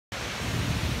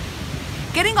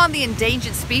Getting on the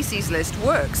endangered species list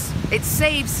works. It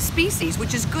saves species,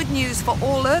 which is good news for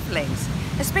all earthlings,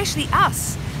 especially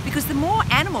us, because the more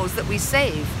animals that we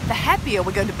save, the happier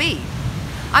we're going to be.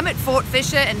 I'm at Fort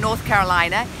Fisher in North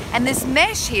Carolina, and this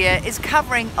mesh here is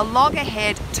covering a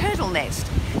loggerhead turtle nest.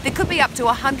 There could be up to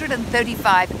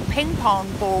 135 ping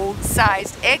pong ball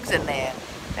sized eggs in there.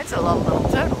 That's a lot of little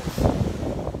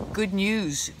turtles. Good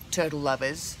news, turtle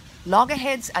lovers.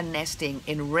 Loggerheads are nesting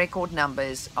in record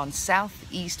numbers on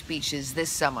southeast beaches this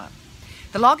summer.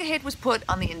 The loggerhead was put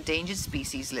on the endangered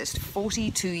species list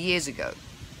 42 years ago.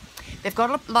 They've got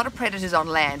a lot of predators on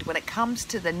land. When it comes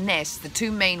to the nests, the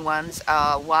two main ones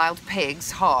are wild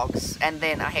pigs, hogs, and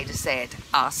then, I hate to say it,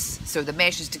 us. So the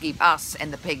mesh is to keep us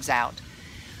and the pigs out.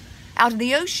 Out in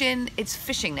the ocean, it's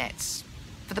fishing nets.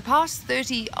 For the past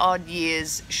 30-odd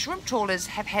years, shrimp trawlers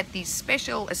have had these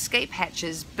special escape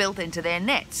hatches built into their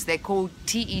nets. They're called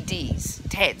TEDs,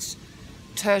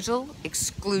 Turtle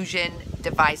Exclusion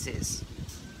Devices.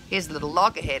 Here's a little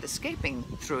loggerhead escaping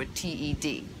through a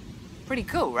TED. Pretty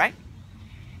cool, right?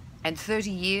 And 30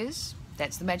 years,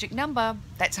 that's the magic number.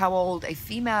 That's how old a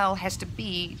female has to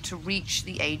be to reach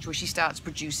the age where she starts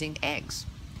producing eggs.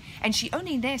 And she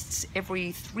only nests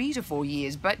every 3 to 4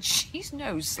 years, but she's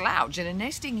no slouch. In a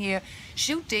nesting year,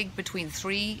 she'll dig between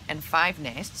 3 and 5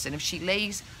 nests, and if she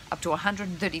lays up to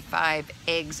 135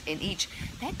 eggs in each,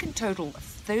 that can total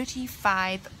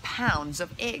 35 pounds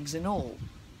of eggs in all.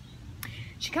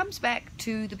 She comes back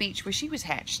to the beach where she was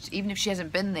hatched, even if she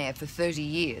hasn't been there for 30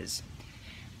 years.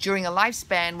 During a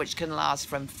lifespan which can last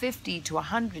from 50 to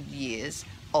 100 years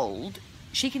old,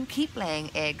 she can keep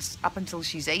laying eggs up until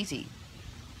she's 80.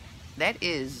 That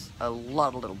is a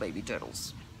lot of little baby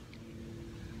turtles.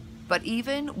 But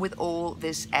even with all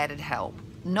this added help,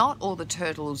 not all the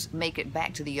turtles make it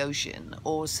back to the ocean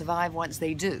or survive once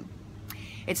they do.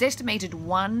 It's estimated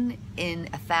 1 in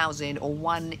 1,000 or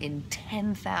 1 in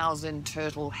 10,000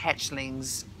 turtle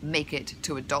hatchlings make it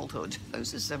to adulthood.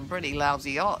 Those are some pretty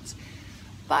lousy odds.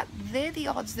 But they're the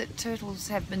odds that turtles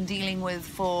have been dealing with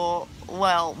for,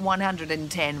 well,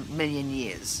 110 million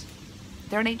years.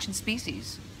 They're an ancient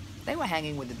species. They were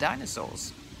hanging with the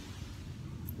dinosaurs.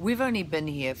 We've only been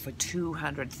here for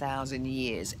 200,000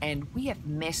 years, and we have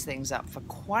messed things up for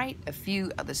quite a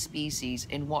few other species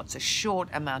in what's a short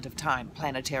amount of time,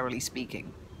 planetarily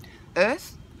speaking.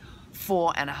 Earth,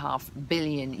 4.5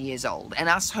 billion years old, and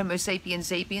us Homo sapiens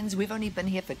sapiens, we've only been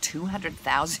here for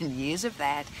 200,000 years of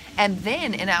that, and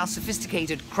then in our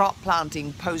sophisticated crop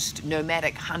planting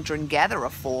post-nomadic hunter and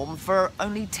gatherer form for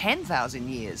only 10,000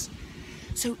 years.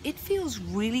 So it feels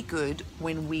really good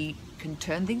when we can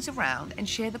turn things around and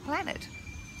share the planet.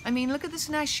 I mean, look at this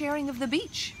nice sharing of the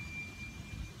beach.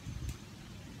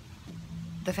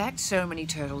 The fact so many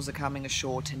turtles are coming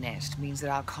ashore to nest means that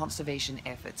our conservation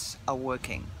efforts are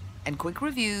working. And quick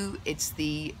review, it's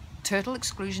the turtle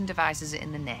exclusion devices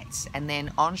in the nets, and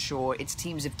then onshore it's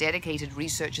teams of dedicated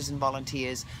researchers and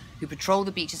volunteers who patrol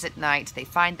the beaches at night. They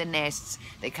find the nests,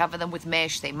 they cover them with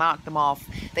mesh, they mark them off.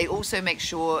 They also make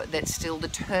sure that still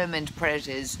determined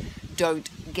predators don't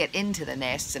get into the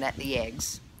nests and at the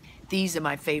eggs. These are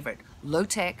my favorite,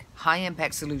 low-tech,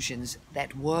 high-impact solutions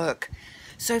that work.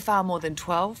 So far, more than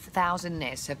 12,000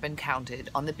 nests have been counted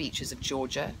on the beaches of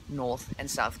Georgia, North and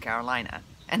South Carolina.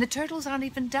 And the turtles aren't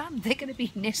even done. They're going to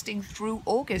be nesting through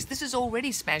August. This is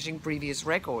already smashing previous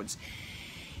records.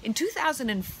 In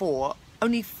 2004,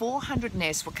 only 400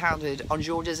 nests were counted on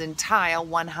Georgia's entire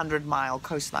 100-mile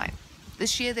coastline.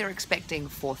 This year, they're expecting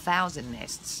 4,000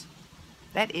 nests.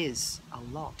 That is a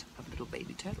lot of little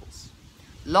baby turtles.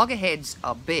 Loggerheads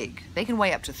are big. They can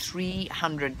weigh up to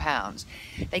 300 pounds.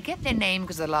 They get their name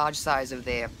because of the large size of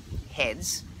their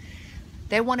heads.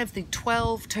 They're one of the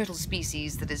 12 turtle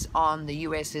species that is on the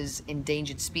US's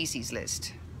endangered species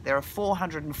list. There are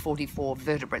 444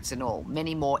 vertebrates in all,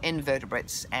 many more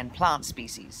invertebrates and plant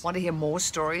species. Want to hear more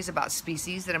stories about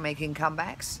species that are making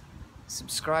comebacks?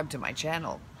 Subscribe to my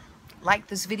channel. Like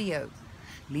this video.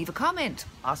 Leave a comment.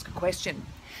 Ask a question.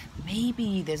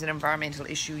 Maybe there's an environmental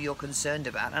issue you're concerned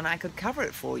about and I could cover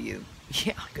it for you.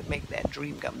 Yeah, I could make that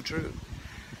dream come true.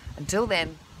 Until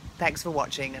then, thanks for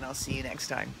watching and I'll see you next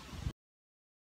time.